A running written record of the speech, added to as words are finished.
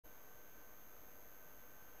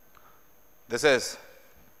This is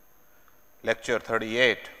lecture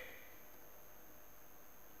 38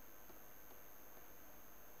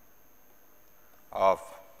 of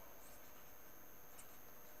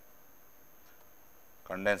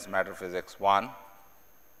Condensed Matter Physics 1.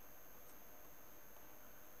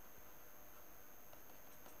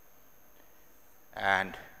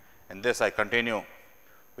 And in this I continue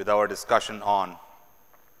with our discussion on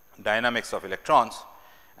dynamics of electrons,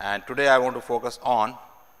 and today I want to focus on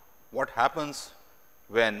what happens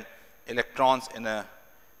when electrons in a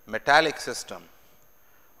metallic system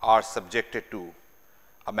are subjected to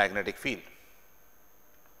a magnetic field.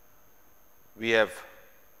 We have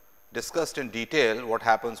discussed in detail what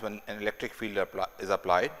happens when an electric field is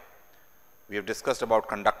applied. We have discussed about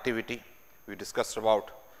conductivity, we discussed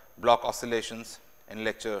about Bloch oscillations in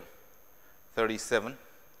lecture 36,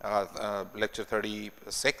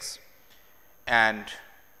 and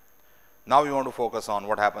now we want to focus on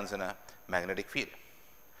what happens in a magnetic field.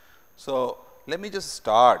 So, let me just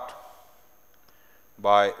start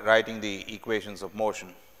by writing the equations of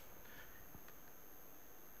motion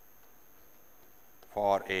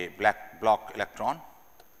for a Bloch electron.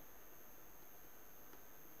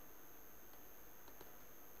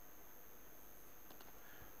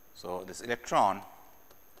 So, this electron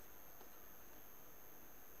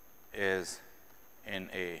is in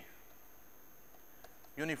a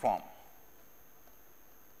uniform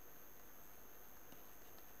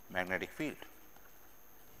magnetic field.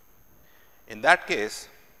 In that case,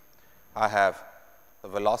 I have the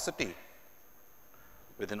velocity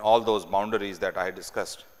within all those boundaries that I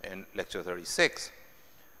discussed in lecture 36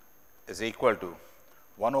 is equal to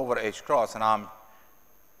 1 over h cross, and I am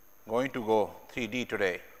going to go 3D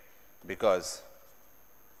today because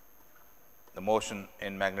the motion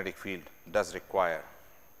in magnetic field does require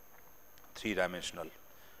 3-dimensional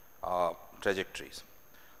trajectories.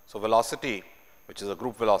 So, velocity, which is a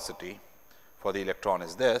group velocity for the electron,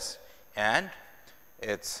 is this, and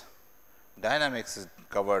its dynamics is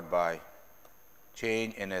covered by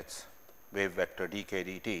change in its wave vector dk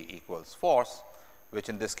dt equals force, which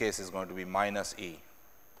in this case is going to be minus E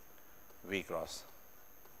v cross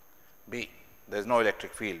B. There is no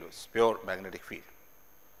electric field, it is pure magnetic field.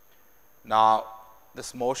 Now,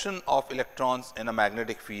 this motion of electrons in a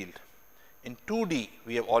magnetic field in 2D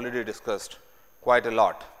we have already discussed quite a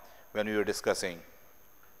lot when we were discussing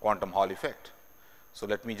quantum Hall effect. So,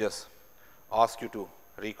 let me just ask you to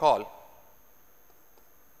recall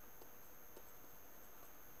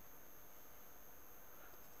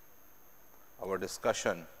our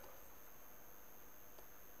discussion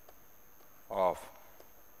of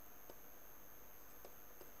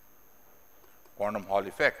quantum Hall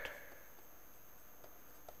effect.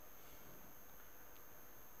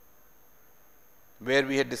 Where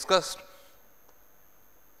we had discussed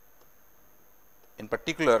in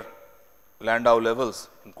particular Landau levels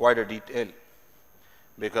in quite a detail,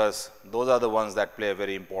 because those are the ones that play a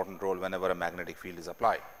very important role whenever a magnetic field is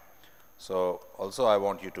applied. So, also I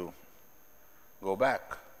want you to go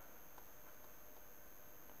back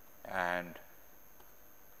and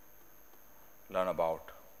learn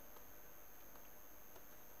about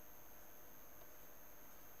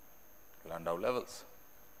Landau levels.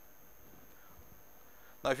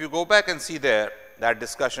 Now, if you go back and see there, that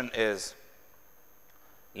discussion is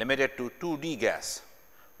limited to 2D gas.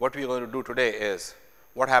 What we are going to do today is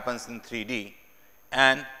what happens in 3D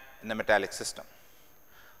and in a metallic system.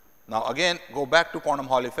 Now, again go back to quantum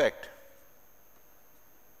Hall effect.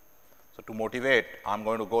 So, to motivate, I am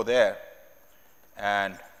going to go there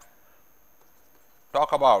and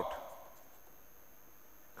talk about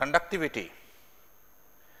conductivity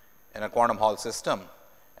in a quantum Hall system,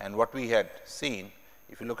 and what we had seen.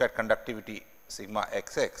 If you look at conductivity sigma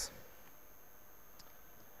xx,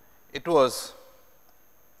 it was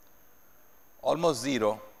almost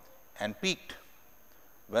 0 and peaked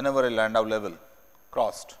whenever a Landau level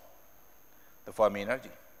crossed the Fermi energy.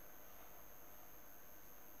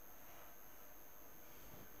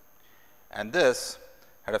 And this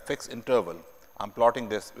had a fixed interval. I am plotting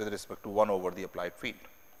this with respect to 1 over the applied field.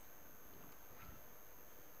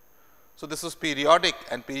 So, this was periodic,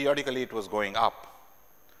 and periodically it was going up.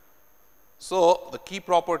 So, the key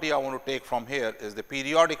property I want to take from here is the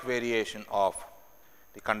periodic variation of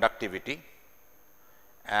the conductivity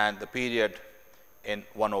and the period in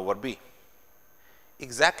 1 over b.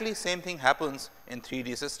 Exactly same thing happens in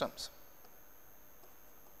 3D systems.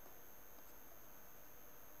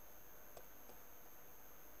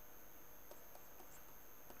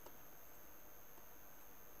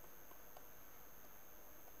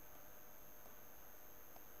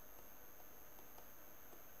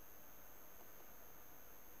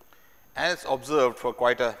 and it's observed for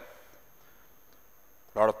quite a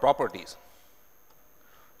lot of properties.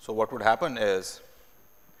 So what would happen is,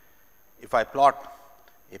 if I plot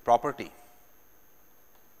a property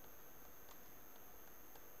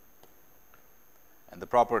and the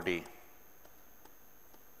property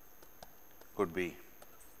could be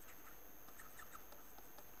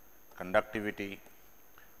conductivity,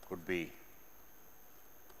 could be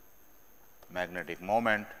magnetic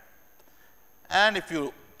moment, and if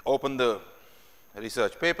you open the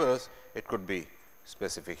research papers, it could be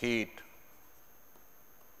specific heat,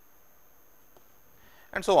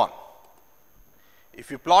 and so on. If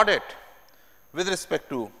you plot it with respect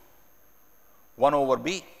to 1 over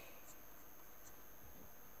b,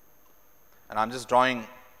 and I am just drawing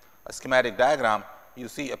a schematic diagram, you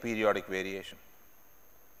see a periodic variation.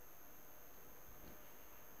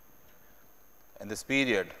 And this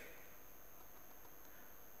period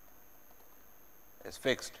is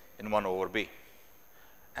fixed in 1 over b,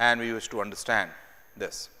 and we wish to understand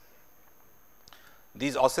this.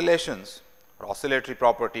 These oscillations or oscillatory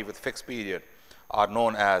property with fixed period are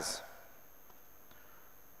known as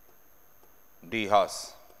de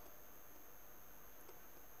Haas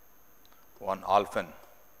 1 alpha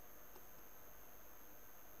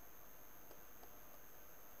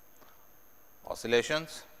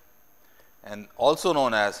oscillations, and also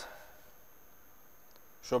known as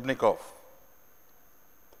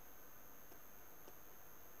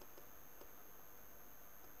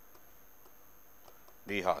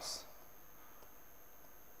Shubhnikov-de Hass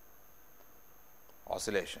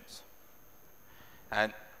oscillations.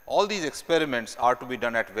 And all these experiments are to be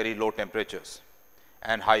done at very low temperatures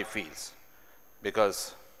and high fields,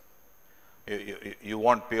 because you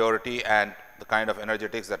want purity, and the kind of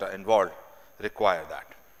energetics that are involved require that.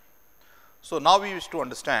 So now we wish to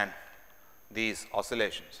understand these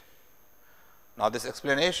oscillations. Now this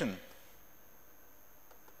explanation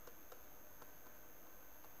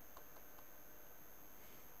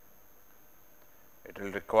it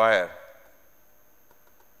will require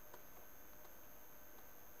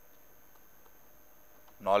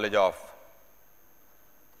knowledge of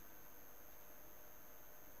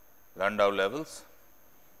Landau levels.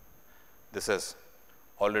 This has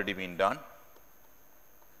already been done.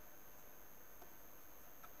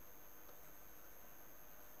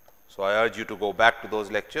 So I urge you to go back to those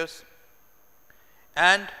lectures,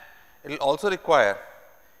 and it will also require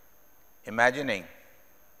imagining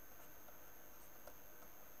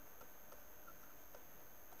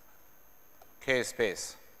k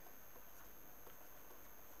space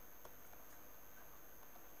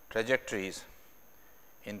trajectories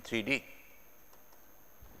in 3D.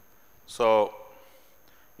 So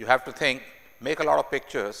you have to think, make a lot of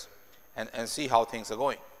pictures and see how things are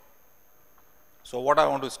going. So what I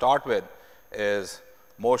want to start with is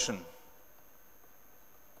motion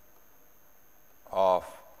of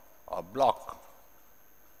a Bloch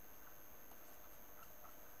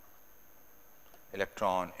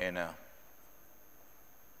electron in a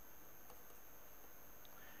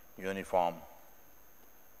uniform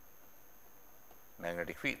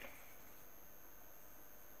magnetic field.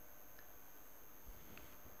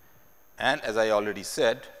 And as I already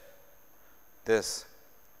said, this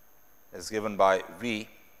is given by V,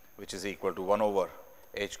 which is equal to 1 over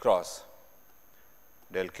h cross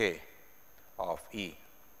del k of E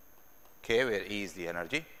k, where E is the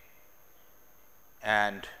energy,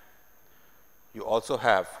 and you also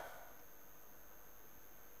have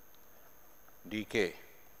dk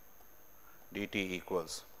dt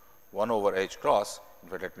equals 1 over h cross, in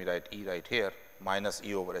fact let me write E right here, minus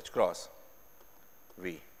E over h cross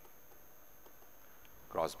V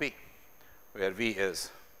cross B, where V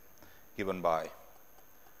is given by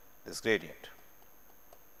this gradient.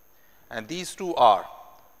 And these two are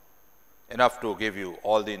enough to give you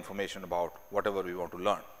all the information about whatever we want to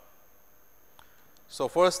learn. So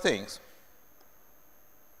first things,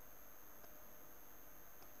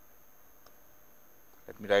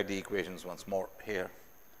 let me write the equations once more here.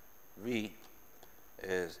 V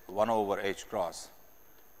is 1 over h cross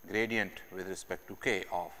gradient with respect to k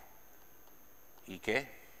of E k,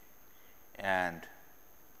 and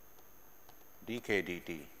dk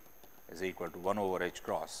dt is equal to 1 over h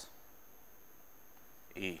cross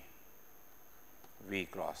E V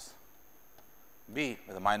cross B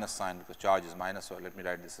with a minus sign, because charge is minus. So let me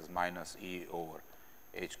write this as minus E over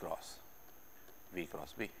h cross V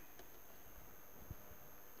cross B.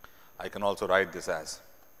 I can also write this as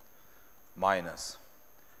minus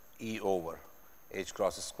E over h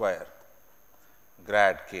cross square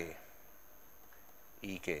grad k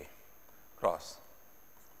E k cross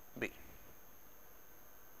B.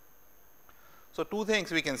 So So, two things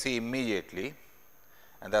we can see immediately,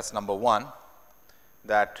 and that is number one,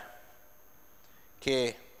 that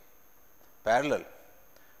K parallel,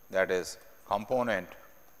 that is component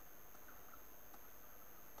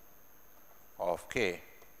of K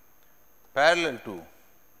parallel to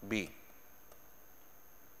B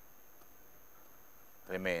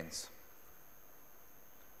remains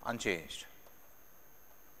unchanged.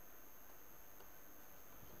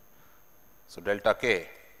 So, delta K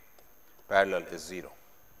parallel is 0,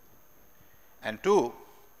 and 2,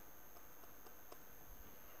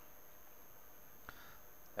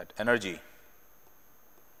 that energy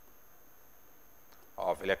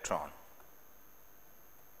of electron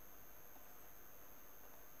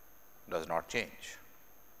does not change.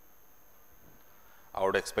 I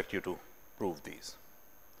would expect you to prove these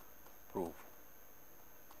two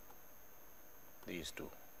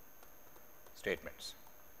statements,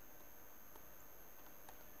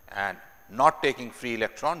 and not taking free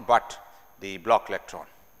electron, but the Bloch electron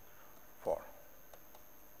for.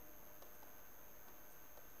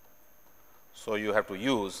 So, you have to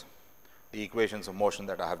use the equations of motion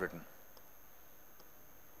that I have written.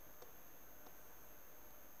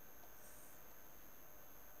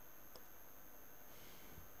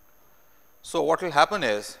 So, what will happen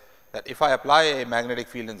is that if I apply a magnetic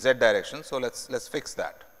field in z direction, so let's fix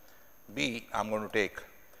that. B, I am going to take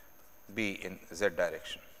B in z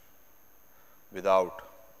direction without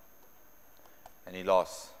any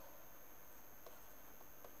loss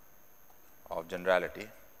of generality.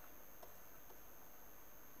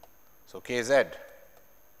 So, K z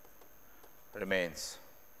remains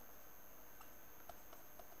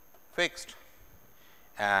fixed,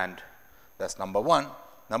 and that is number 1.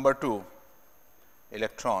 Number 2,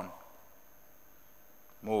 electron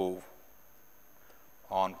move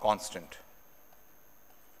on constant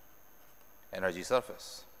energy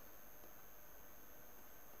surface.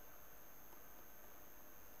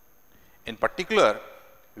 In particular,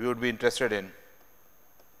 we would be interested in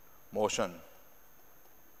motion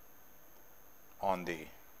on the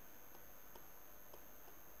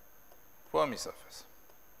Fermi surface,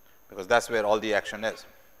 because that is where all the action is.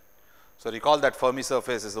 So, recall that Fermi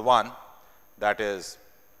surface is the one that is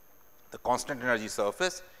the constant energy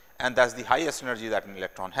surface, and that is the highest energy that an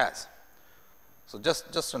electron has. So,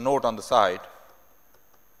 just a note on the side,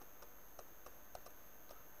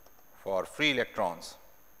 for free electrons,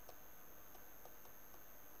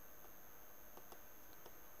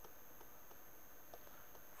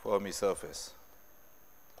 Fermi surface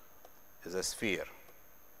is a sphere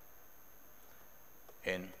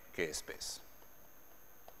in K space.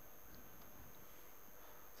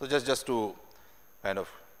 So, just to kind of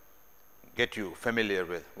get you familiar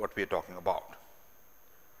with what we are talking about.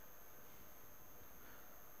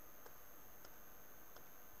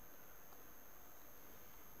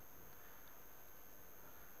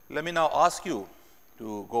 Let me now ask you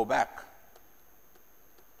to go back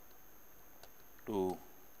to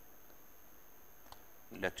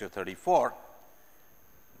lecture 34.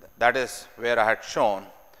 That is where I had shown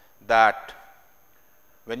that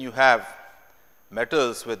when you have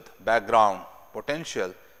metals with background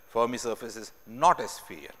potential, Fermi surface is not a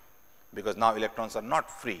sphere, because now electrons are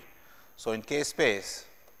not free. So, in K space,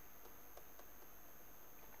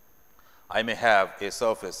 I may have a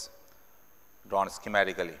surface drawn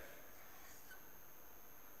schematically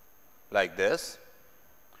like this,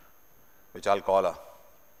 which I will call a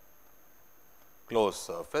closed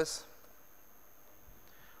surface,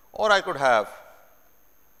 or I could have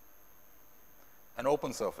an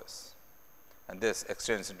open surface, and this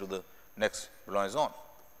extends into the next Bloch zone.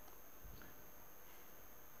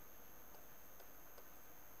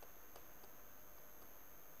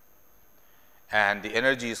 And the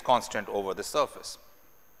energy is constant over the surface,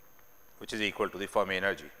 which is equal to the Fermi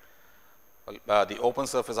energy. The open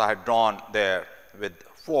surface I had drawn there with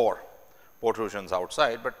 4 protrusions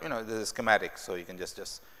outside, but this is schematic. So, you can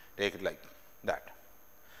just take it like that.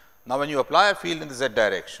 Now, when you apply a field in the z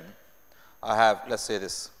direction, I have, let us say,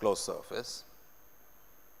 this closed surface,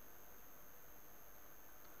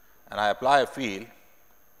 and I apply a field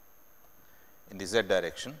in the z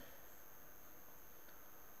direction,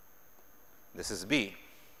 this is B,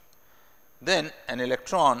 then an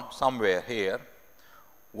electron somewhere here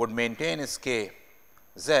would maintain its K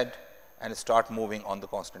z and start moving on the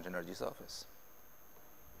constant energy surface.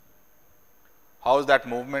 How is that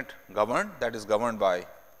movement governed? That is governed by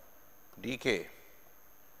dk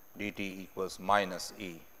dt equals minus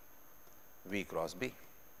E V cross B,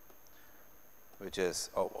 which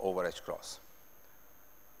is over H cross,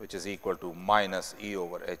 which is equal to minus E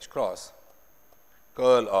over H cross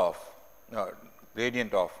curl of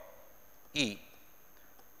gradient of E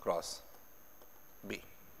cross B.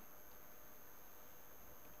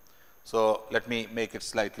 So, let me make it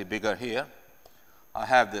slightly bigger here. I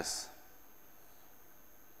have this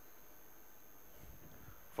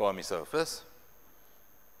Fermi surface.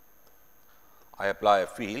 I apply a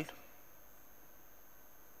field,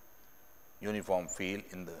 uniform field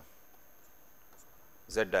in the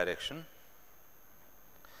z direction.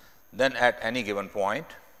 Then at any given point,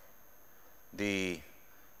 the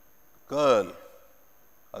curl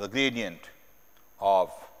or the gradient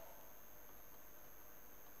of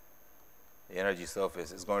the energy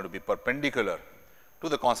surface is going to be perpendicular to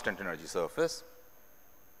the constant energy surface.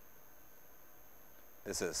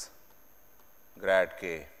 This is grad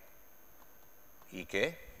k E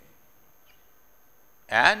k,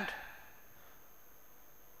 and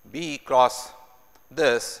B cross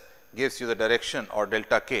this gives you the direction or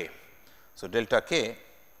delta k. So, delta k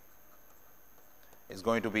is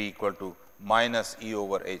going to be equal to minus E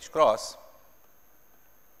over h cross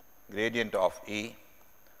gradient of E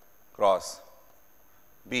cross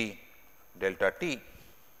B delta t,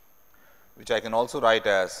 which I can also write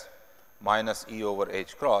as minus E over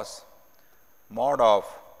h cross mod of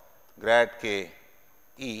grad k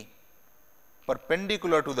E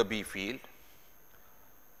perpendicular to the B field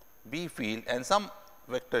and some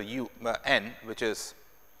vector u n, which is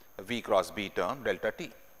a V cross B term delta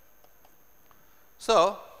t.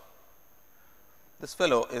 So, this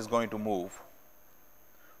fellow is going to move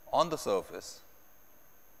on the surface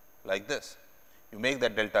like this. You make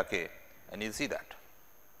that delta k and you see that.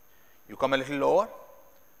 You come a little lower,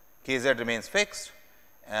 k z remains fixed,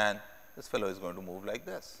 and this fellow is going to move like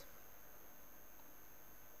this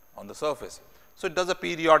on the surface. So, it does a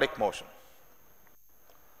periodic motion.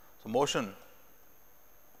 So, motion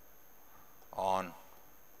on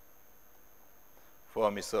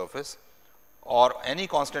Fermi surface or any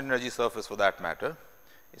constant energy surface for that matter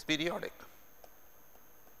is periodic.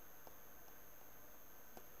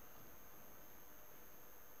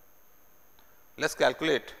 Let us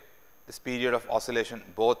calculate this period of oscillation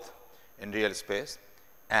both in real space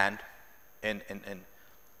and in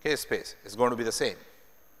K space. Is going to be the same.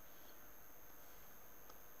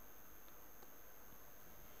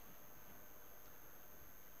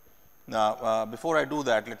 Now, before I do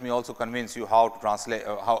that, let me also convince you how to translate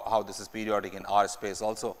how this is periodic in R space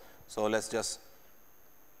also. So, let us just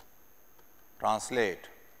translate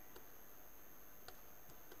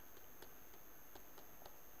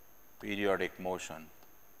periodic motion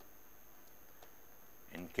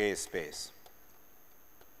in K space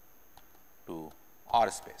to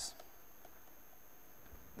R space,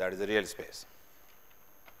 that is the real space.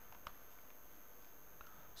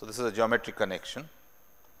 So, this is a geometric connection.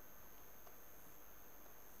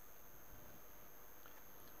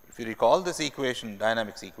 If you recall this equation,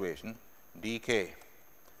 dynamics equation, dk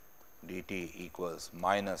dt equals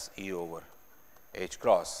minus E over h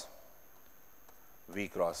cross V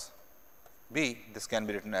cross B, this can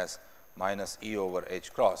be written as minus E over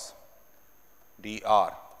h cross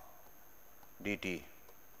dr dt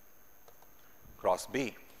cross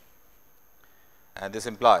B, and this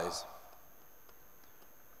implies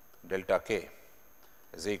delta k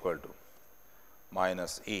is equal to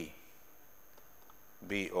minus E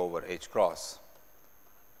B over h cross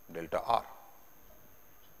delta r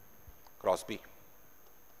cross B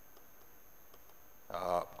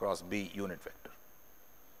unit vector,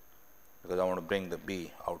 because I want to bring the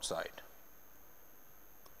B outside.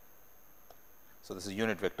 So, this is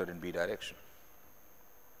unit vector in B direction.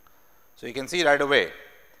 So, you can see right away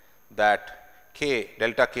that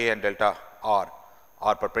delta k and delta r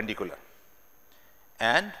are perpendicular,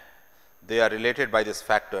 and they are related by this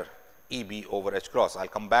factor E B over h cross. I will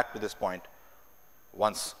come back to this point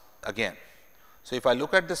once again. So, if I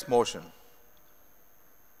look at this motion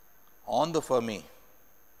on the Fermi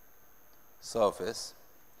surface,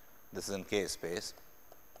 this is in K space,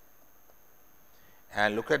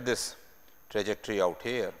 and look at this trajectory out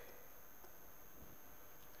here.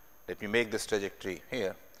 Let me make this trajectory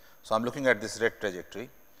here. So, I am looking at this red trajectory.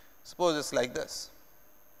 Suppose it is like this.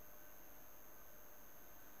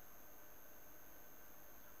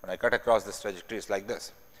 When I cut across this trajectory, it is like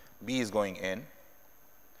this. B is going in,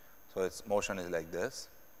 so its motion is like this.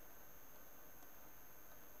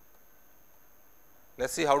 Let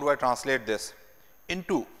us see how do I translate this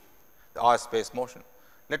into the R space motion.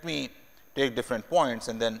 Let me take different points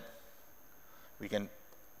and then we can,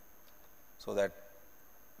 so that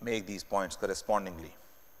make these points correspondingly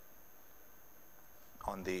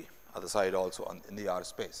on the other side also in the R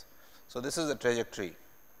space. So, this is the trajectory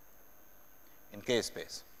in K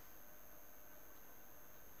space.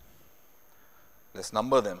 Let us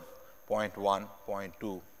number them 0.1,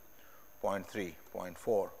 0.2, 0.3,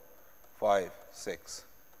 0.4, 5, 6,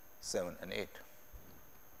 7 and 8.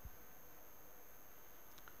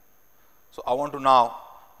 So, I want to now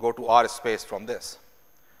go to R space from this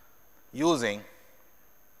using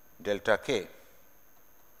delta k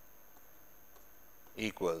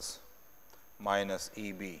equals minus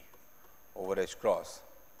E b over H cross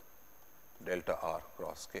delta R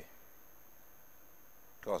cross k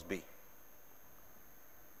cross B.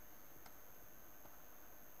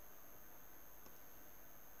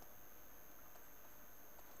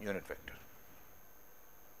 Unit vector.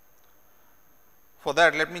 For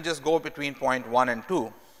that, let me just go between point 1 and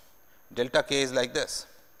 2. Delta k is like this.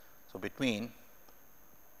 So, between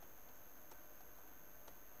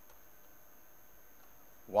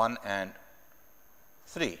 1 and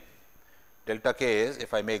 3, delta k is,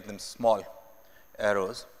 if I make them small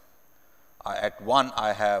arrows, at 1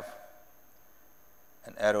 I have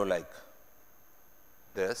an arrow like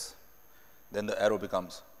this, then the arrow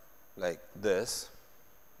becomes like this,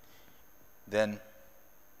 then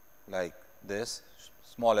like this,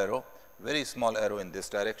 small arrow, very small arrow in this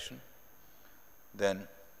direction, then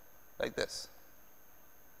like this,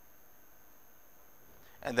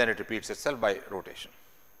 and then it repeats itself by rotation.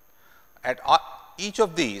 At each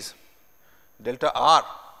of these, delta r,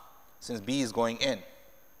 since B is going in,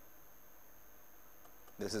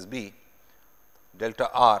 this is B,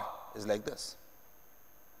 delta r is like this,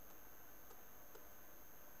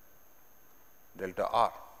 delta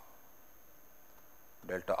r,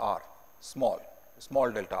 small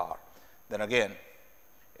delta r, then again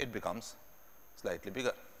it becomes slightly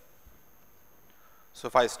bigger. So,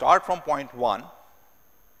 if I start from point 1,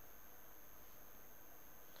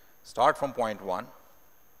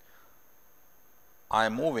 I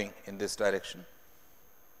am moving in this direction,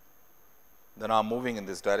 then I am moving in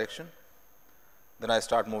this direction, then I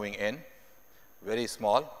start moving in very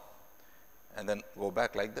small and then go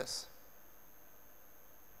back like this.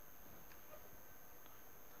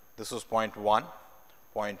 This was point 1,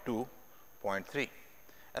 point 2, point 3,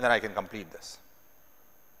 and then I can complete this.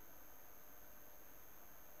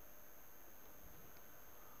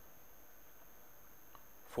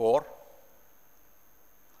 Four,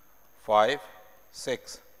 5,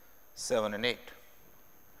 6, 7 and 8.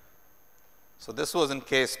 So, this was in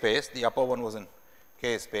K space, the upper one was in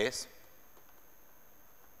K space,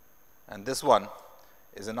 and this one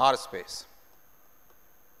is in R space.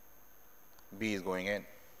 B is going in.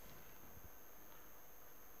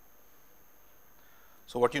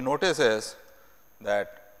 So, what you notice is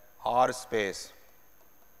that R space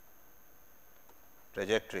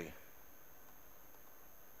trajectory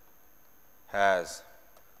has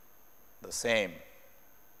the same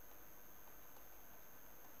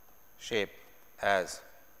shape as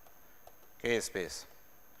K space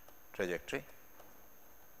trajectory,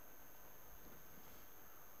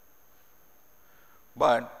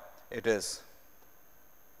 but it is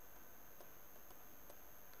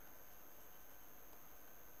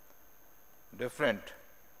different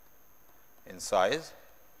in size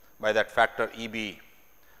by that factor E b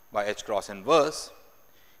by H cross inverse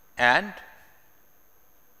and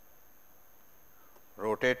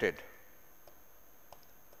rotated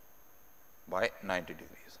by 90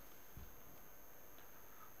 degrees.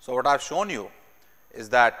 So, what I have shown you is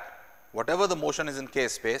that whatever the motion is in K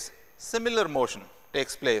space, similar motion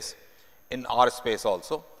takes place in R space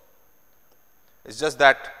also. It is just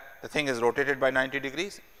that the thing is rotated by 90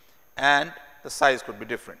 degrees and the size could be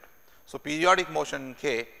different. So, periodic motion in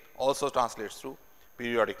K also translates to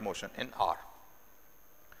periodic motion in R.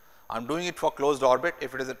 I am doing it for closed orbit.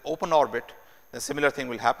 If it is an open orbit, the similar thing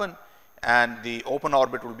will happen, and the open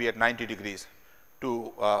orbit will be at 90 degrees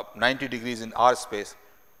to 90 degrees in R space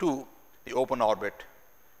to the open orbit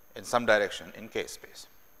in some direction in K space.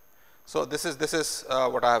 So, this is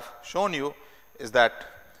what I have shown you, is that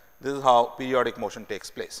this is how periodic motion takes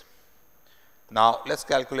place. Now, let us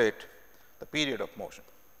calculate the period of motion.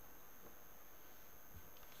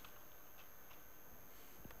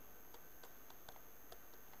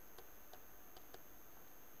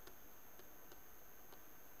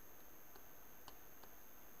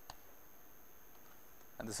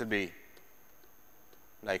 And this will be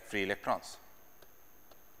like free electrons.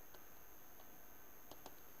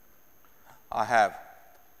 I have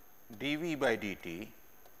dV by dt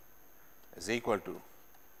is equal to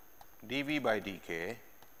dV by dk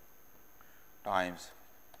times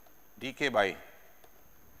dk by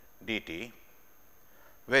dt,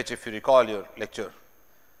 which, if you recall your lecture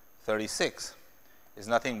 36, is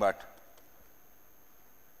nothing but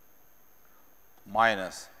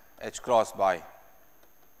minus H cross by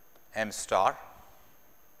m star,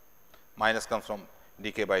 minus comes from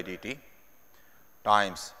dk by dt,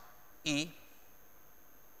 times E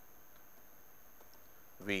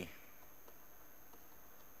V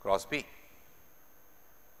cross B.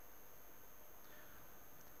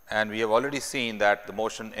 And we have already seen that the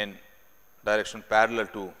motion in direction parallel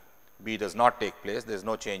to B does not take place, there is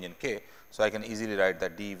no change in k. So, I can easily write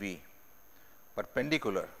that dV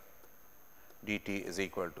perpendicular dt is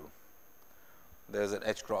equal to, there is an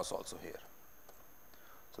h cross also here.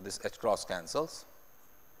 So, this h cross cancels,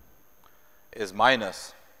 is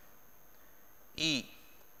minus E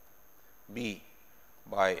B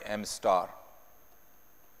by m star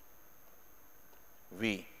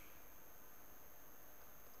V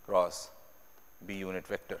cross B unit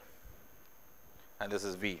vector, and this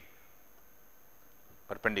is V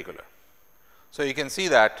perpendicular. So, you can see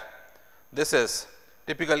that this is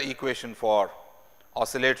typical equation for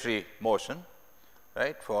oscillatory motion,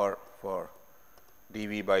 right, for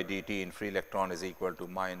dV by dt in free electron is equal to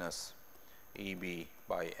minus E B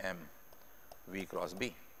by m V cross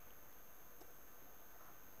B.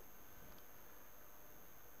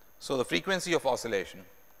 So, the frequency of oscillation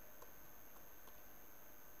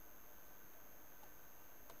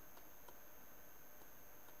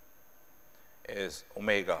is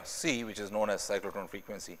omega c, which is known as cyclotron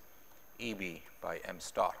frequency E B by m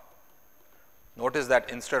star. Notice that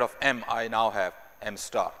instead of m, I now have m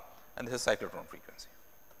star, and this is cyclotron frequency.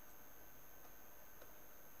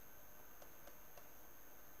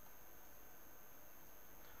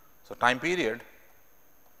 So, time period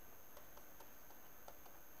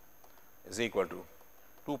is equal to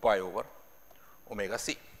 2 pi over omega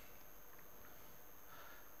c.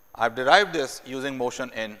 I have derived this using motion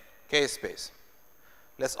in k space.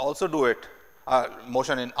 Let us also do it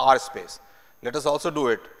motion in r space. Let us also do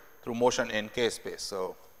it through motion in k space.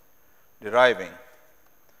 So, deriving,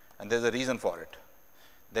 and there is a reason for it.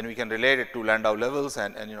 Then we can relate it to Landau levels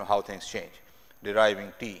and you know how things change.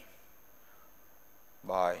 Deriving t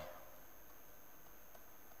by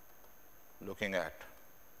looking at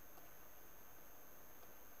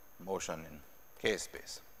motion in k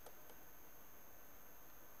space,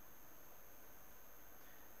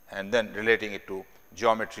 and then relating it to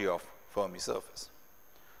geometry of Fermi surface.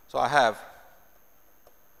 So, I have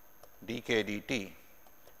dk dt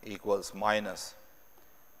equals minus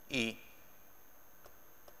E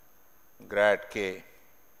grad k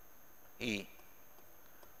E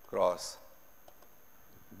cross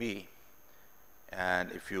B,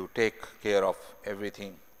 and if you take care of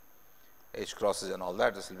everything, h crosses and all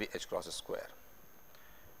that, this will be h crosses square,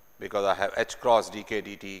 because I have h cross dk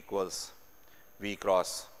dt equals V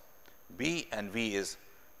cross B, and V is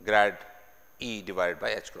grad E divided by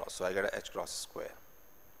h cross. So, I get a h cross square.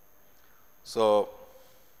 So,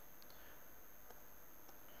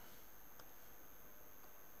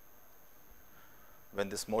 when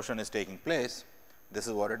this motion is taking place, this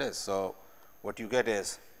is what it is. So, what you get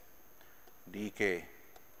is dk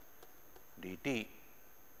dt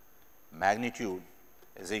magnitude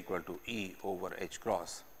is equal to E over h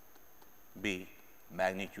cross B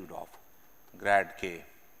magnitude of grad k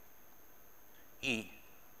E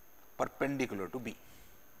perpendicular to B.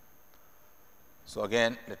 So,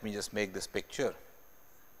 again let me just make this picture.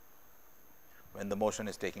 When the motion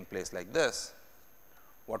is taking place like this,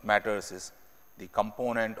 what matters is the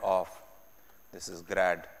component of this is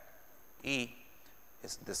grad E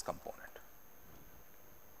is this component.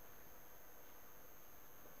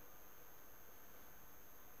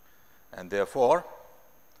 And therefore,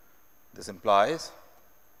 this implies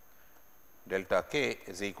delta k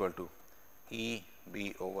is equal to E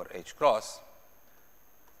B over h cross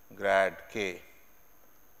grad k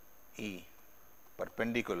E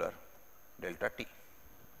perpendicular delta t.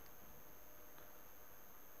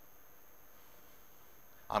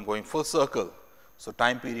 I am going full circle. So,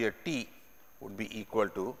 time period t would be equal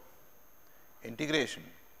to integration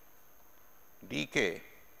dk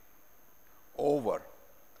over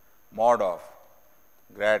mod of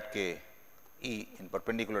grad k E in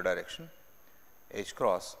perpendicular direction h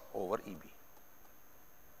cross over E B.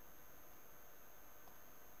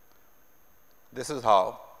 This is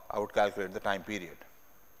how I would calculate the time period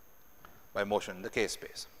by motion in the k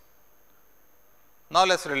space. Now,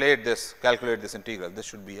 let us relate this, calculate this integral. This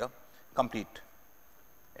should be a complete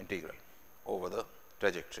integral over the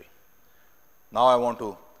trajectory. Now, I want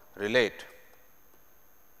to relate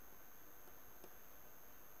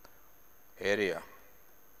area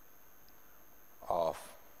of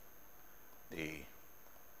the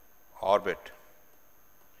orbit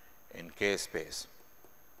in k space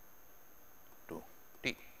to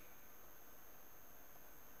t.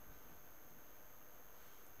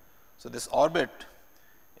 So, this orbit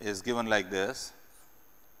is given like this.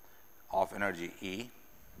 of energy E.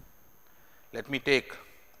 Let me take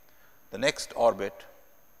the next orbit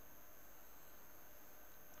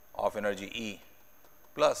of energy E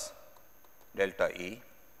plus delta E,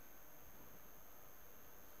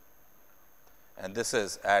 and this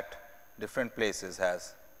is at different places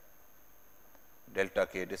has delta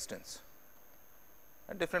k distance.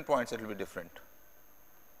 At different points it will be different.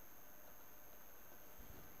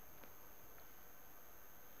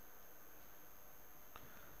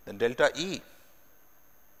 Then delta E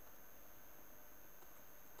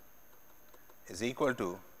is equal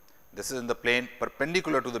to, this is in the plane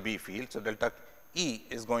perpendicular to the B field. So, delta E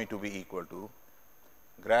is going to be equal to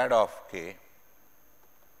grad of k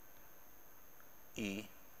E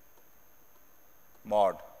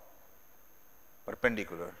mod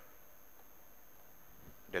perpendicular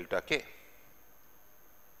delta k.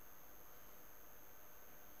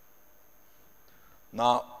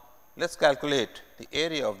 Now, let us calculate the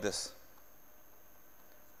area of this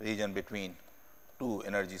region between two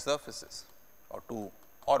energy surfaces or two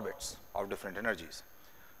orbits of different energies.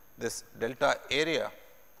 This delta area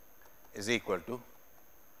is equal to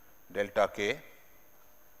delta k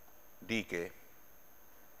dk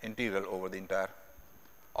integral over the entire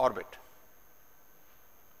orbit.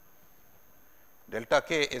 Delta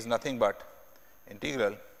k is nothing but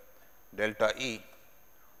integral delta E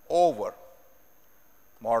over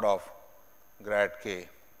mod of grad k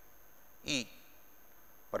E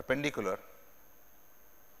perpendicular,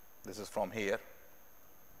 this is from here,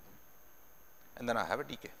 and then I have a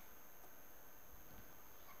dk.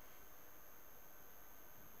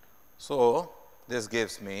 So, this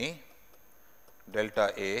gives me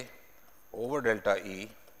delta A over delta E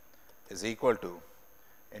is equal to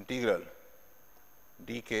integral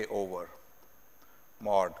dk over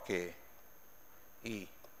mod k E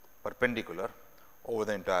perpendicular over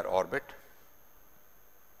the entire orbit.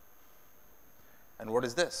 And what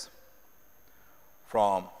is this?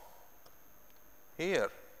 From here,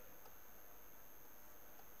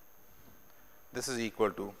 this is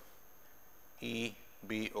equal to E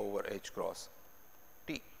b over h cross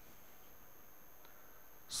t.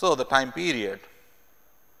 So, the time period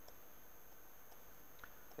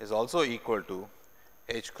is also equal to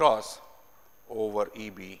h cross over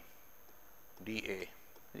E b dA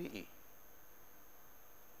dE.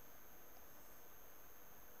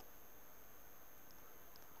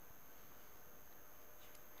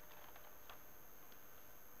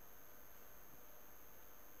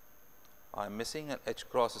 I am missing an h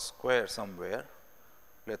cross square somewhere.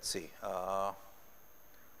 Let us see.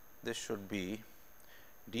 This should be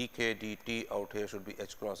dk dt out here should be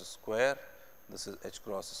h cross square. This is h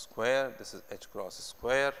cross square. This is h cross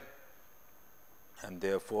square. And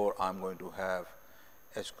therefore, I am going to have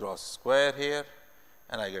h cross square here,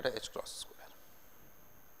 and I get a h cross square.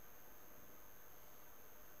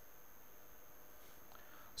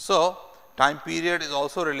 So, time period is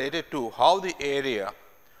also related to how the area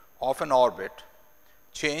of an orbit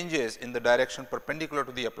changes in the direction perpendicular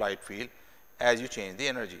to the applied field as you change the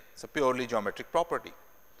energy. It is a purely geometric property.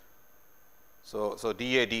 So,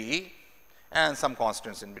 dA dE and some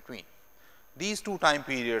constants in between. These two time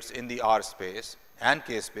periods in the R space and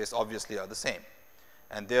K space obviously are the same,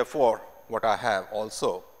 and therefore, what I have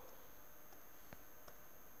also,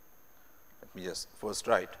 let me just first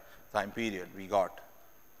write time period we got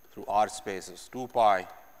through R space is 2 pi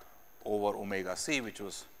over omega c, which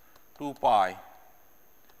was 2 pi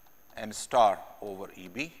m star over E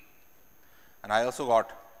b, and I also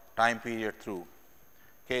got time period through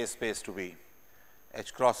K space to be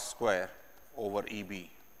h cross square over E b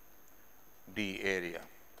d area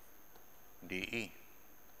dE.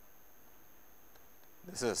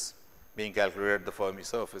 This is being calculated at the Fermi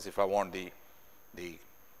surface if I want the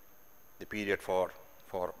period for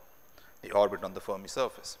the orbit on the Fermi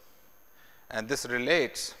surface. And this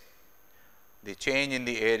relates the change in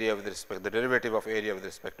the area with respect, the derivative of area with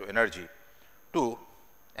respect to energy to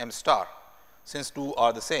m star. Since two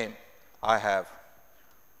are the same, I have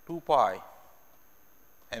 2 pi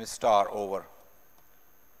m star over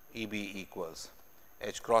E b equals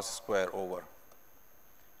h cross square over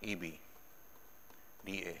E b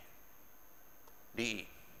dA dE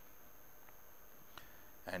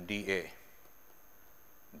and dA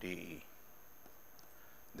dE,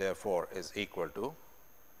 therefore, is equal to,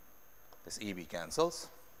 this E b cancels,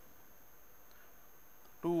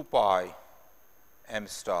 2 pi m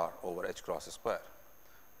star over h cross square.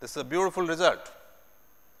 This is a beautiful result,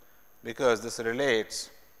 because this relates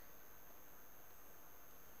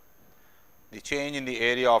the change in the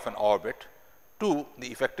area of an orbit to the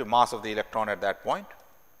effective mass of the electron at that point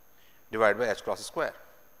divided by h cross square.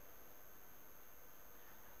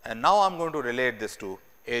 And now I am going to relate this to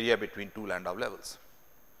area between two Landau levels.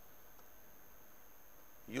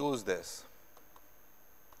 Use this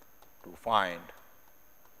to find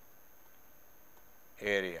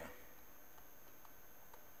area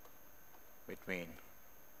between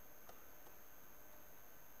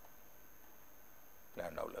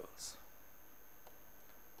Landau levels.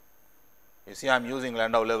 You see, I am using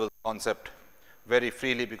Landau level concept very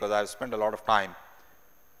freely because I have spent a lot of time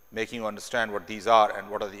making you understand what these are and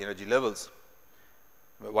what are the energy levels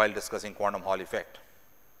while discussing quantum Hall effect.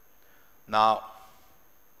 Now,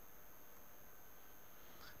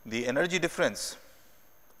 the energy difference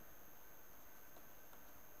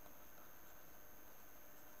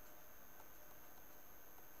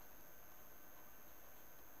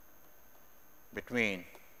between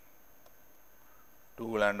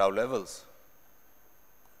two Landau levels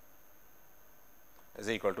is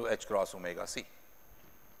equal to h cross omega c,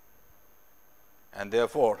 and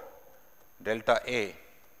therefore, delta A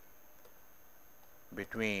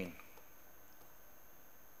between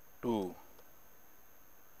two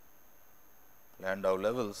Landau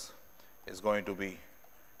levels is going to be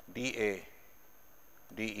dA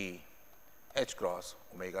dE h cross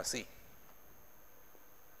omega c.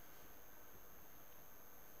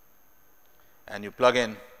 And you plug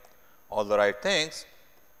in all the right things,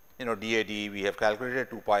 you know, dA dE we have calculated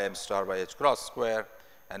 2 pi m star by h cross square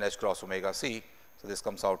and h cross omega c. So, this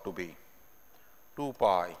comes out to be 2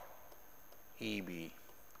 pi E b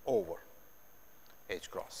over h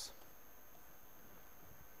cross.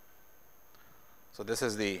 So, this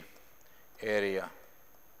is the area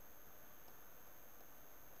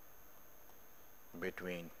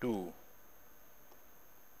between two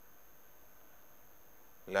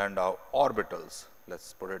Landau orbitals, let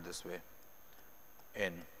us put it this way,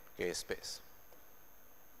 in K space,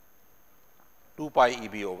 2 pi E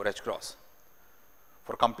b over h cross.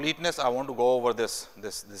 For completeness, I want to go over this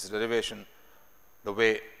derivation the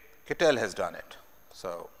way Kittel has done it.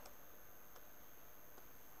 So,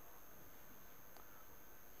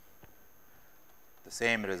 the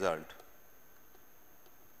same result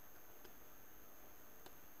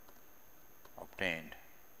obtained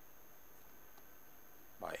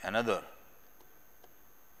by another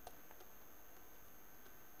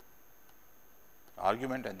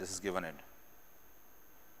argument, and this is given in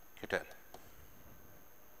Kittel.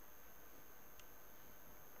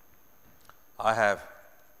 I have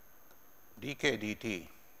dk dt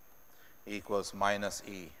equals minus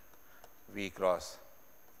E v cross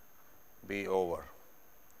b over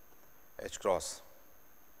h cross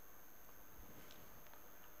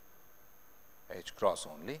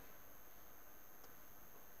only,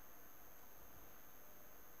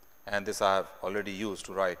 and this I have already used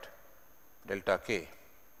to write delta k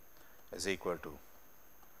is equal to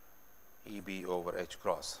E b over h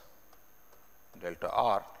cross delta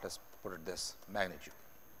r, let us put it this magnitude,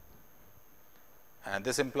 and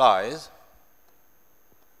this implies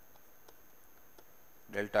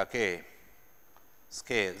delta k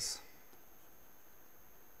scales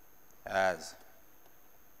as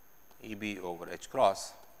E b over h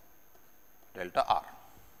cross delta r.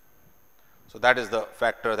 So, that is the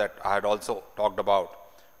factor that I had also talked about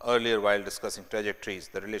earlier while discussing trajectories,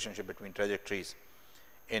 the relationship between trajectories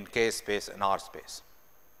in K space and R space.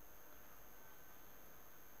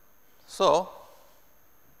 So,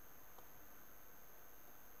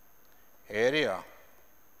 area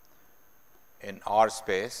in R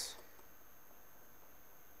space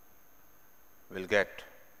will get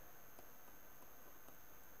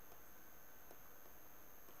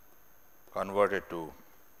converted to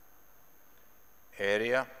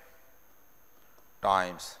area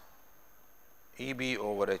times E b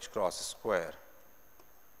over h cross square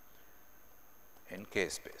in K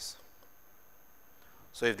space.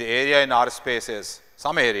 So, if the area in R space is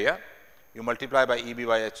some area, you multiply by E b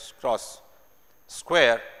by h cross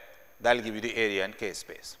square, that will give you the area in K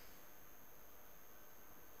space.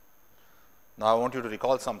 Now, I want you to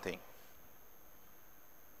recall something.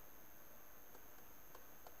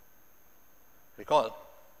 Recall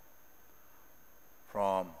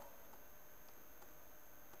from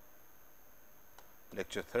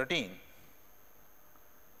lecture 13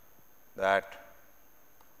 that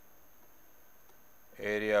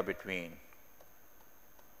area between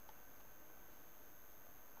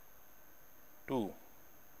two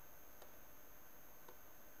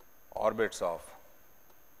orbits of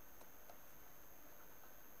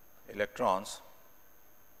electrons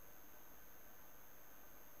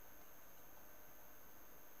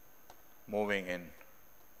moving in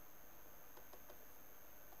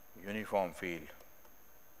uniform field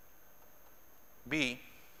B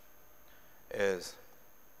is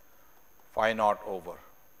phi naught over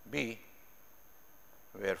B,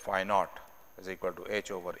 where phi naught is equal to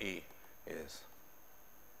h over E is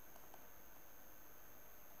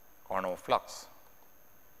quantum of flux.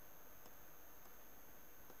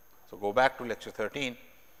 So, go back to lecture 13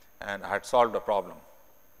 and I had solved a problem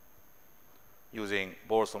using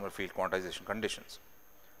Bohr-Sommerfeld quantization conditions.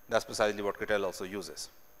 That is precisely what Kittel also uses.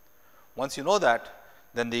 Once you know that,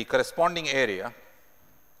 then the corresponding area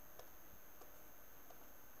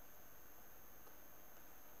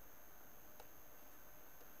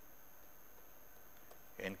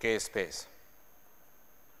in K space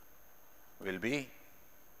will be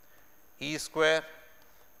E square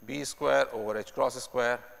B square over h cross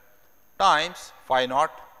square times phi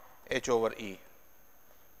naught h over E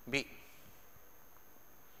B,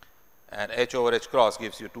 and h over h cross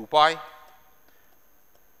gives you 2 pi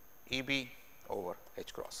E B over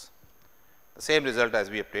h cross, the same result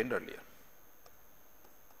as we obtained earlier.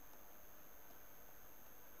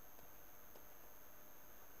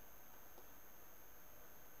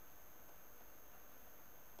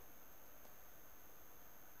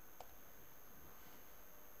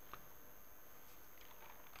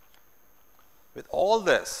 With all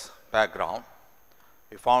this background,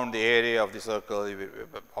 we found the area of the circle,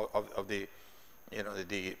 of the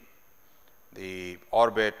the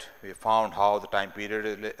orbit, we found how the time period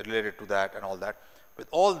is related to that and all that. With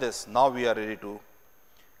all this, now we are ready to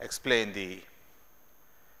explain the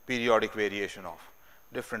periodic variation of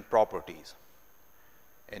different properties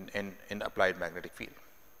in applied magnetic field.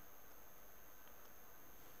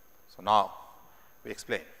 So, now we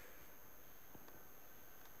explain.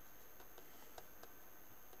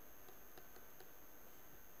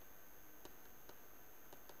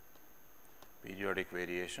 Periodic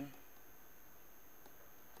variation,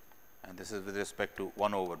 and this is with respect to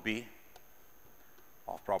 1 over B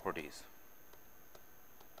of properties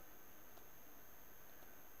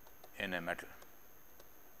in a metal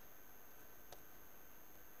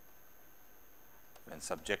when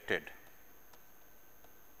subjected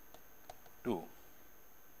to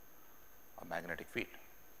a magnetic field.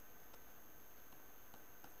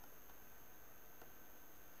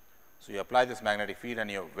 So, you apply this magnetic field and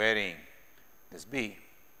you are varying this B,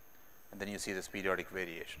 and then you see this periodic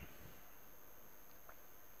variation.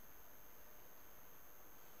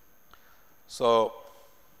 So,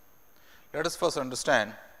 let us first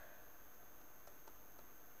understand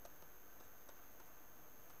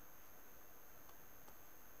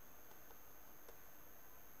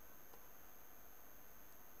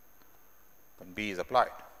when B is applied.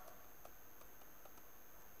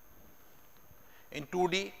 In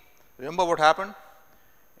 2D, remember what happened?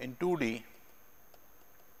 In 2D,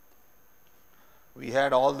 we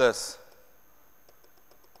had all this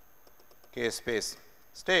K space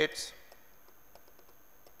states,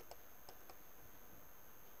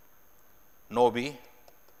 no B,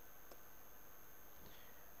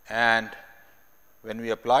 and when we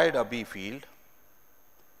applied a B field,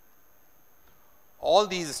 all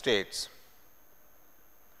these states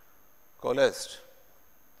coalesced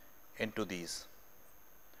into these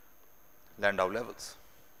Landau levels.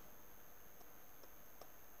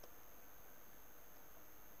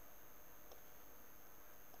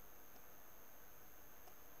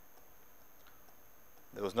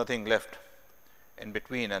 There was nothing left in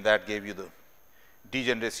between, and that gave you the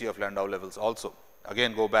degeneracy of Landau levels also.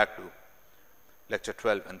 Again, go back to lecture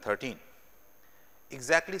 12 and 13.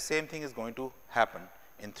 Exactly same thing is going to happen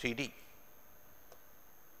in 3D.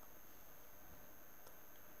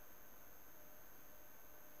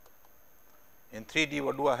 In 3D,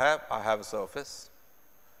 what do I have? I have a surface.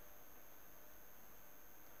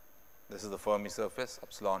 This is the Fermi surface,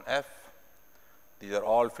 epsilon f. These are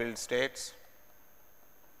all filled states.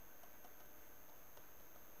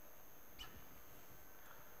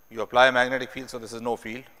 You apply a magnetic field, so this is no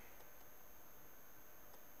field.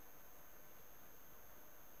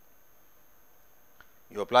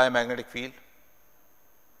 You apply a magnetic field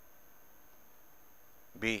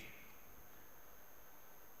B.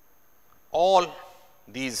 All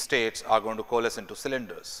these states are going to coalesce into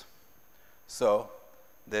cylinders. So,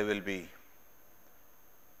 there will be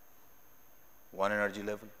one energy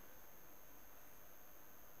level,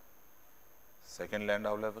 second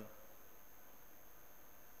Landau level,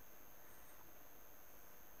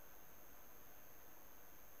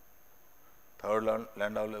 third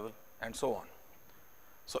Landau level, and so on.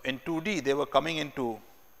 So, in 2D they were coming into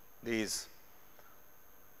these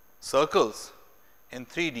circles. In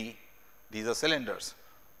 3D these are cylinders,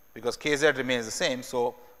 because Kz remains the same.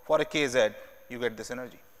 So, for a Kz you get this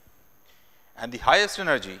energy, and the highest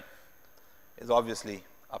energy is obviously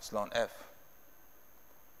epsilon f.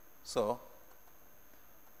 So,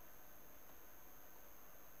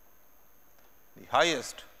 the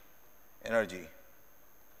highest energy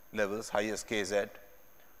levels, highest kz,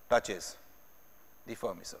 touches the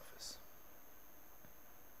Fermi surface.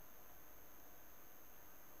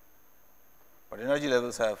 But energy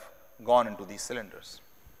levels have gone into these cylinders.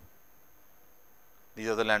 These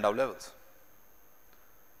are the Landau levels.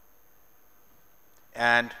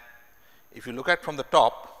 And if you look at from the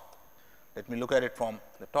top, let me look at it from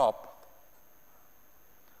the top.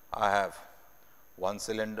 I have one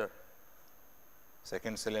cylinder,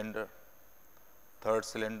 second cylinder, third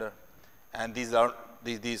cylinder, and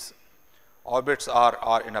these orbits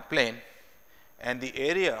are in a plane, and the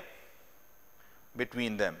area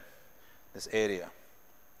between them, this area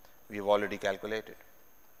we have already calculated.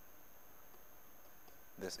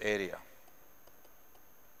 This area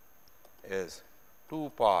is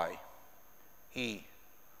 2 pi E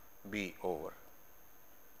B over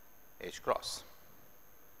H cross.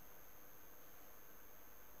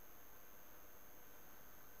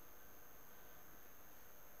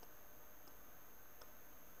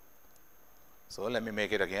 So, let me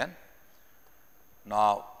make it again.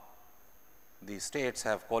 Now, these states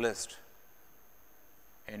have coalesced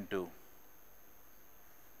into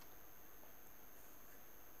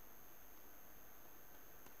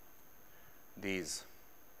these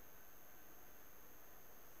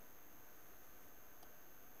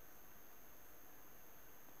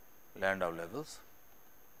Landau levels.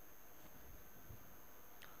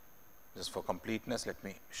 Just for completeness, let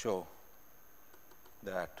me show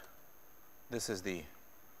that this is the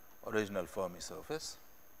original Fermi surface.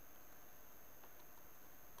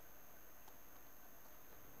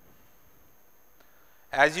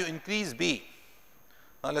 As you increase B,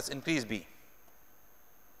 now let us increase B.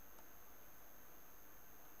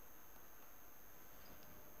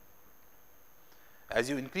 As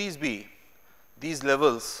you increase B, these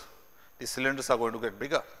levels, these cylinders are going to get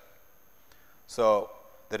bigger. So,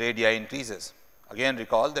 the radii increases. Again,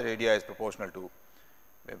 recall the radii is proportional to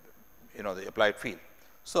the applied field.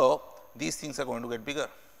 So, these things are going to get bigger,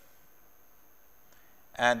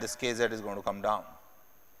 and this kz is going to come down.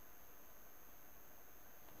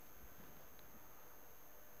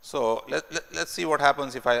 So, let us see what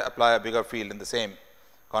happens if I apply a bigger field in the same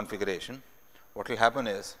configuration. What will happen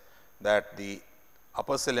is that the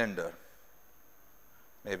upper cylinder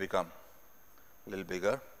may become a little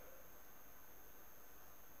bigger,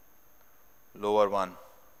 lower one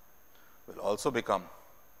will also become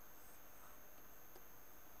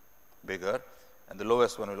bigger, and the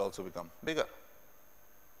lowest one will also become bigger.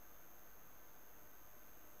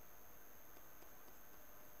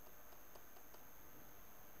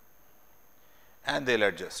 And they will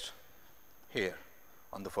adjust here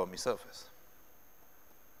on the Fermi surface.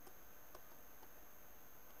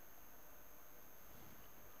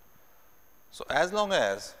 So, as long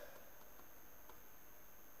as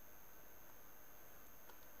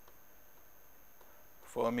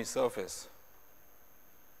Fermi surface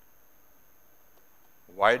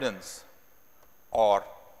widens or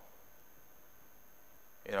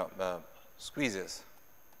squeezes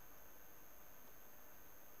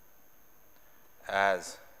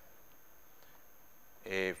as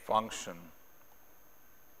a function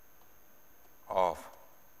of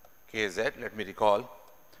kz.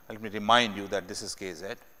 Let me remind you that this is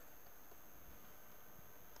kz.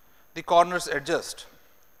 The corners adjust,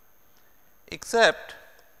 except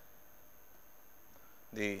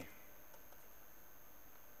the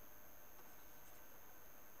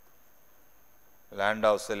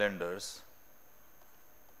Landau cylinders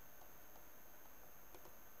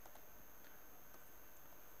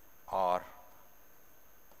are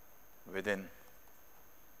within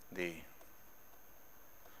the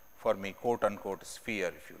Fermi quote unquote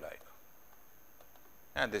sphere, if you like,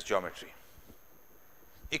 and this geometry,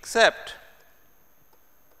 except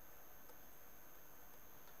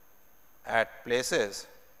at places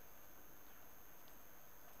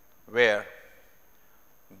where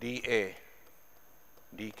dA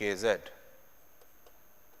dkz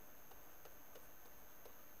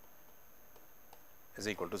is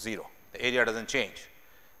equal to 0. The area does not change.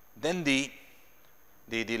 Then the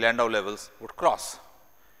Landau levels would cross.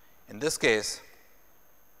 In this case,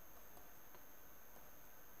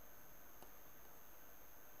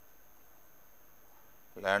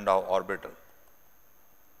 Landau orbital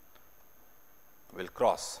will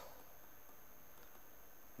cross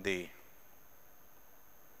the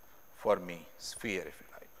Fermi sphere, if you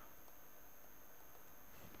like.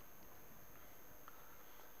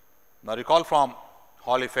 Now, recall from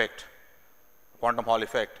Hall effect, quantum Hall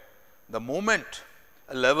effect, the moment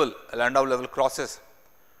a Landau level crosses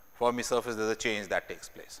Fermi surface, there is a change that takes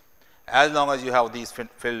place. As long as you have these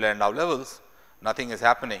filled Landau levels, nothing is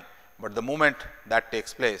happening, but the moment that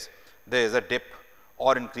takes place, there is a dip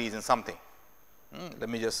or increase in something. Let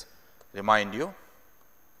me just remind you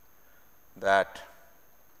that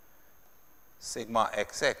sigma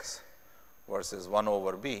xx versus 1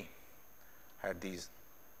 over b had these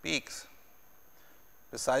peaks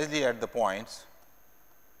precisely at the points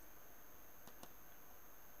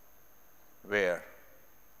where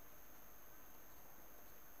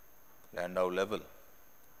Landau level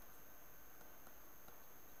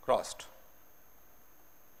crossed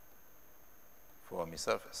Fermi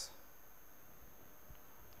surface.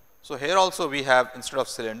 So, here also we have, instead of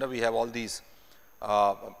cylinder, we have all these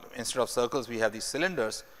instead of circles, we have these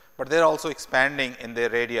cylinders, but they are also expanding in their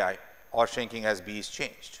radii or shrinking as b is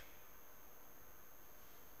changed.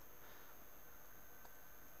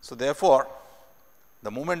 So, therefore,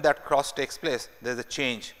 the moment that cross takes place, there is a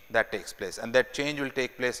change that takes place, and that change will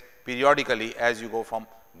take place periodically as you go from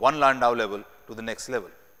one Landau level to the next level.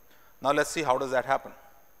 Now, let us see how does that happen.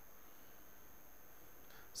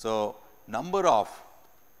 So, number of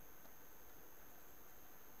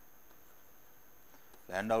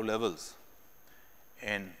Landau levels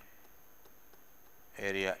in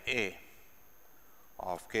area A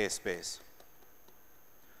of K space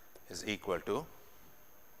is equal to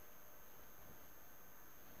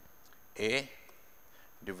A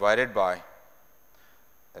divided by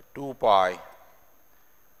the 2 pi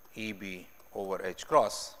E b over h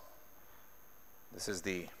cross. This is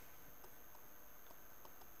the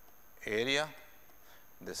area,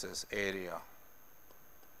 this is area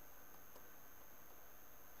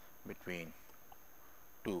between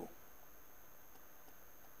two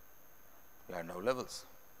Landau levels.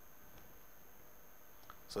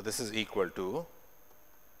 So, this is equal to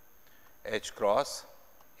h cross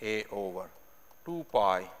A over 2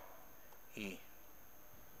 pi E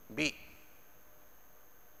b.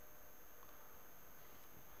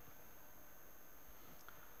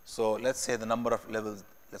 So, let us say the number of levels,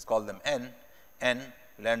 let us call them n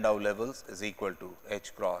Landau levels is equal to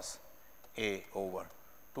h cross A over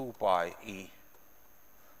 2 pi E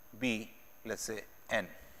b, let us say n.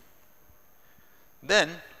 Then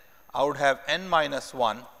I would have n minus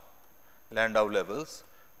 1 Landau levels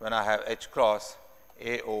when I have h cross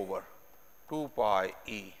A over 2 pi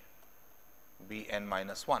E b n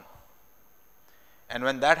minus 1. And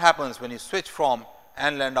when that happens, when you switch from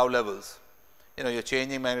n Landau levels, you are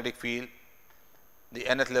changing magnetic field, the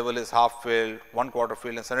nth level is half filled, 1/4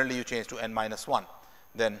 filled, and suddenly you change to n minus 1.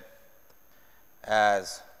 Then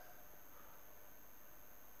as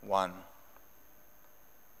one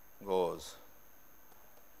goes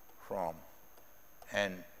from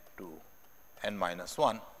n to n minus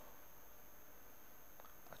 1,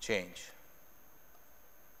 a change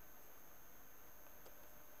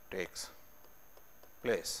takes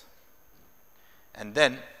place, and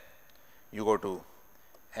then you go to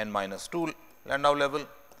n minus 2 Landau level,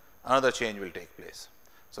 another change will take place.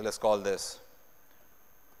 So, let us call this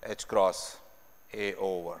h cross A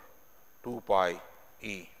over 2 pi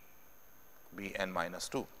E b n minus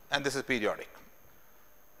 2, and this is periodic.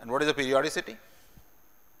 And what is the periodicity?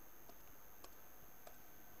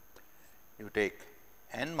 You take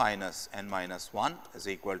n minus 1 is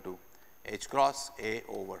equal to h cross A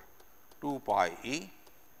over 2 pi E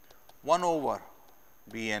 1 over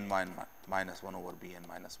b n minus 1 over b n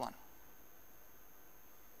minus 1.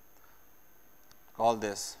 Call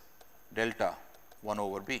this delta 1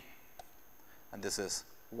 over b, and this is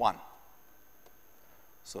 1.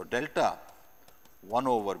 So, delta 1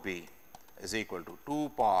 over b is equal to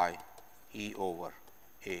 2 pi E over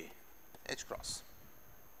A h cross,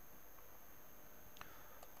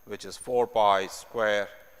 which is 4 pi square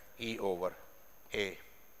E over A.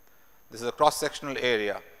 This is a cross sectional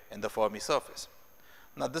area in the Fermi surface.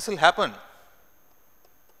 Now, this will happen,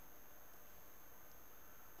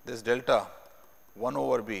 this delta 1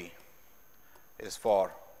 over b is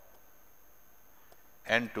for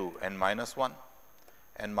n to n minus 1,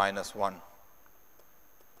 n minus 1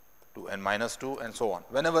 to n minus 2, and so on.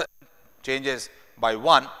 Whenever changes by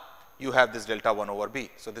 1, you have this delta 1 over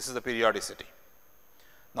b. So, this is the periodicity.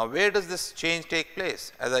 Now, where does this change take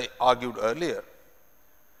place? As I argued earlier,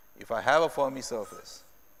 if I have a Fermi surface,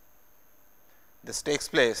 this takes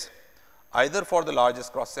place either for the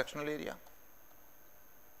largest cross sectional area,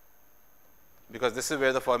 because this is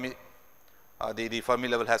where the Fermi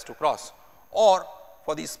level has to cross, or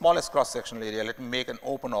for the smallest cross sectional area. Let me make an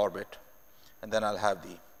open orbit, and then I will have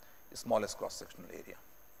the smallest cross sectional area.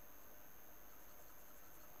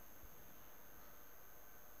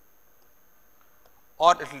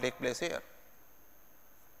 Or it will take place here.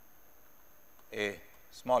 A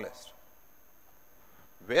smallest.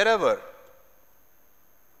 Wherever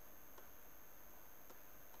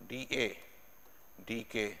dA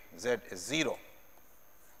dk z is 0,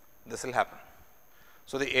 this will happen.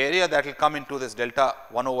 So, the area that will come into this delta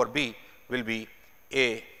 1 over b will be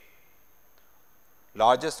A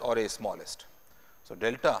largest or A smallest. So,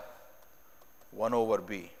 delta 1 over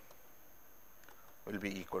b will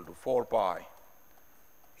be equal to 4 pi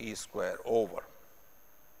E square over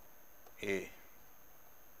A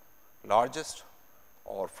largest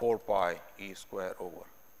or 4 pi E square over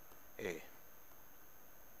A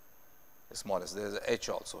smallest. There is a h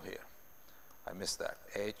also here. I missed that.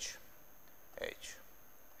 H.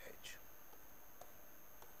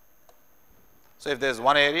 So, if there is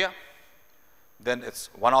one area, then it is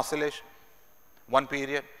one oscillation, one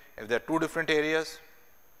period. If there are two different areas,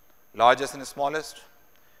 largest and smallest,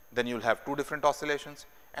 then you will have two different oscillations,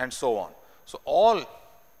 and so on. So, all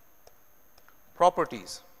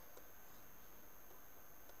properties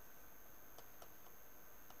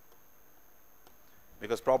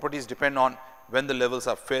because properties depend on when the levels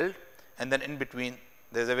are filled, and then in between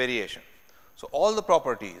there is a variation. So, all the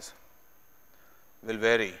properties will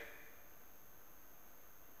vary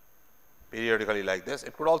periodically like this.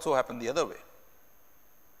 It could also happen the other way,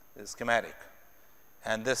 this schematic,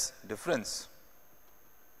 and this difference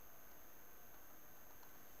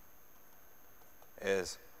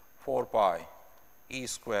is 4 pi E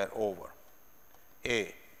square over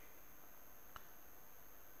A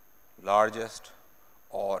largest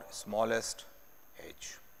or smallest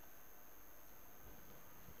h.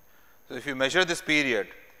 So, if you measure this period,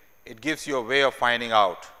 it gives you a way of finding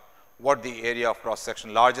out what the area of cross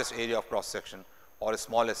section, largest area of cross section or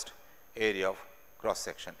smallest area of cross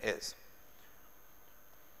section is.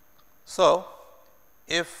 So,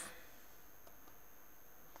 if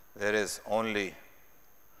there is only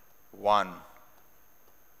one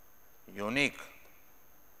unique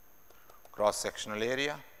cross sectional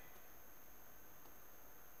area,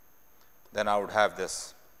 then I would have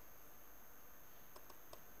this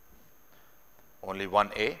only one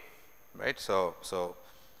A, right. So,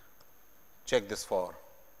 check this for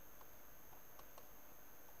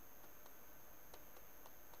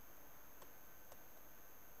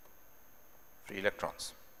free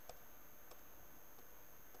electrons.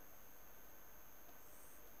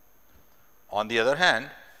 On the other hand,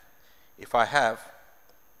 if I have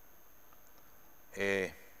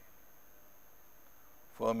a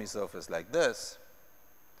Fermi surface like this,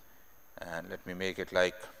 and let me make it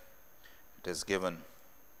like it is given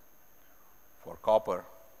for copper,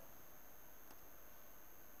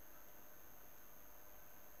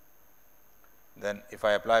 then if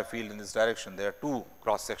I apply a field in this direction, there are two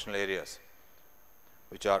cross sectional areas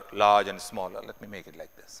which are large and smaller. Let me make it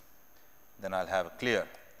like this. Then I will have a clear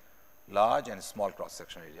large and small cross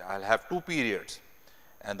sectional area. I will have two periods,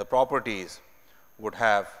 and the properties would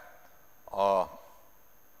have a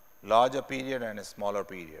larger period and a smaller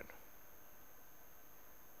period.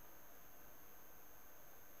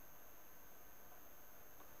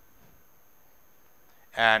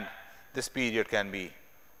 And this period can be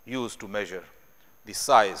used to measure the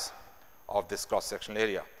size of this cross sectional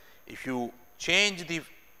area. If you change the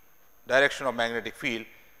direction of magnetic field,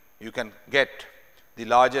 you can get the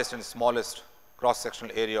largest and smallest cross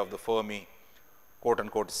sectional area of the Fermi quote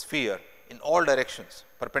unquote sphere in all directions,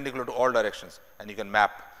 perpendicular to all directions, and you can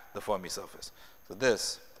map the Fermi surface. So,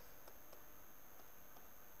 this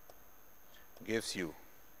gives you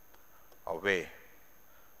a way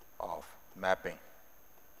of mapping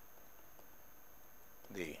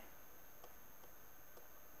the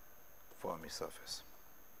Fermi surface.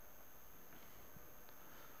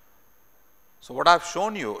 So, what I have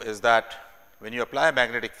shown you is that when you apply a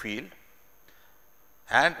magnetic field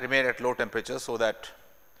and remain at low temperature, so that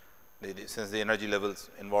since the energy levels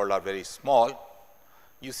involved are very small,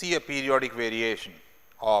 you see a periodic variation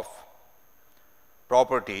of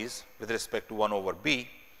properties with respect to 1 over b,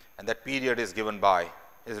 and that period is given by,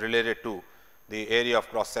 is related to the area of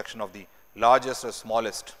cross section of the largest or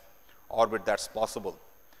smallest orbit that is possible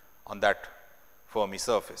on that Fermi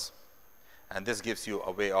surface, and this gives you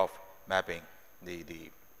a way of mapping the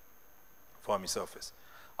Fermi surface.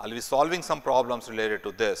 I will be solving some problems related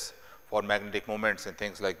to this for magnetic moments and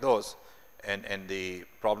things like those in the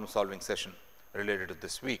problem solving session related to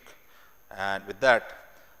this week, and with that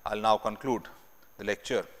I will now conclude the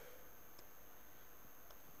lecture.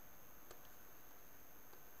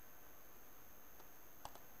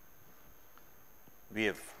 We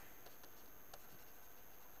have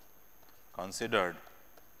considered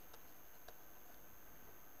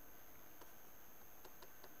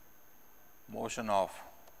motion of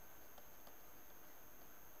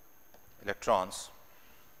electrons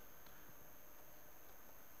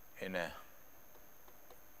in a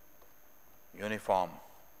uniform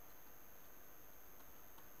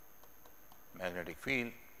magnetic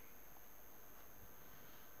field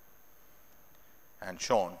and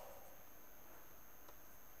shown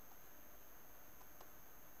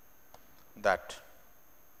that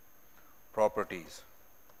properties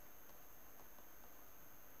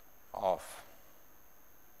of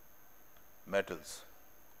metals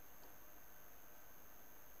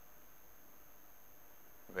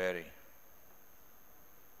vary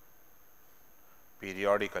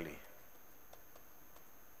periodically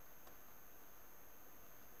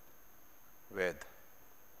with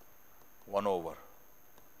 1 over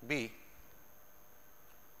b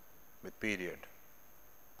with period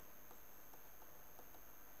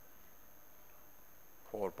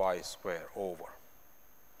 4 pi square over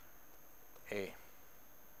a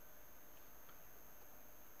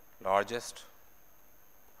largest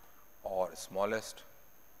or smallest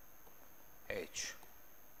h.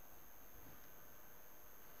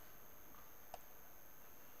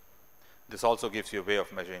 This also gives you a way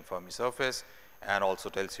of measuring Fermi surface and also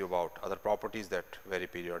tells you about other properties that vary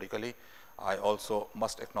periodically. I also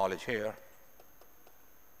must acknowledge here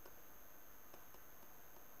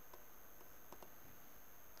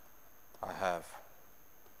I have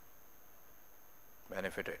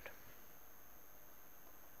benefited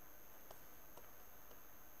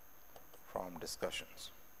from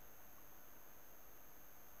discussions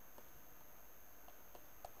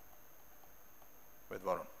with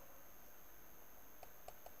Varun.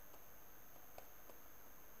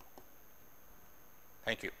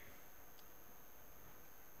 Thank you.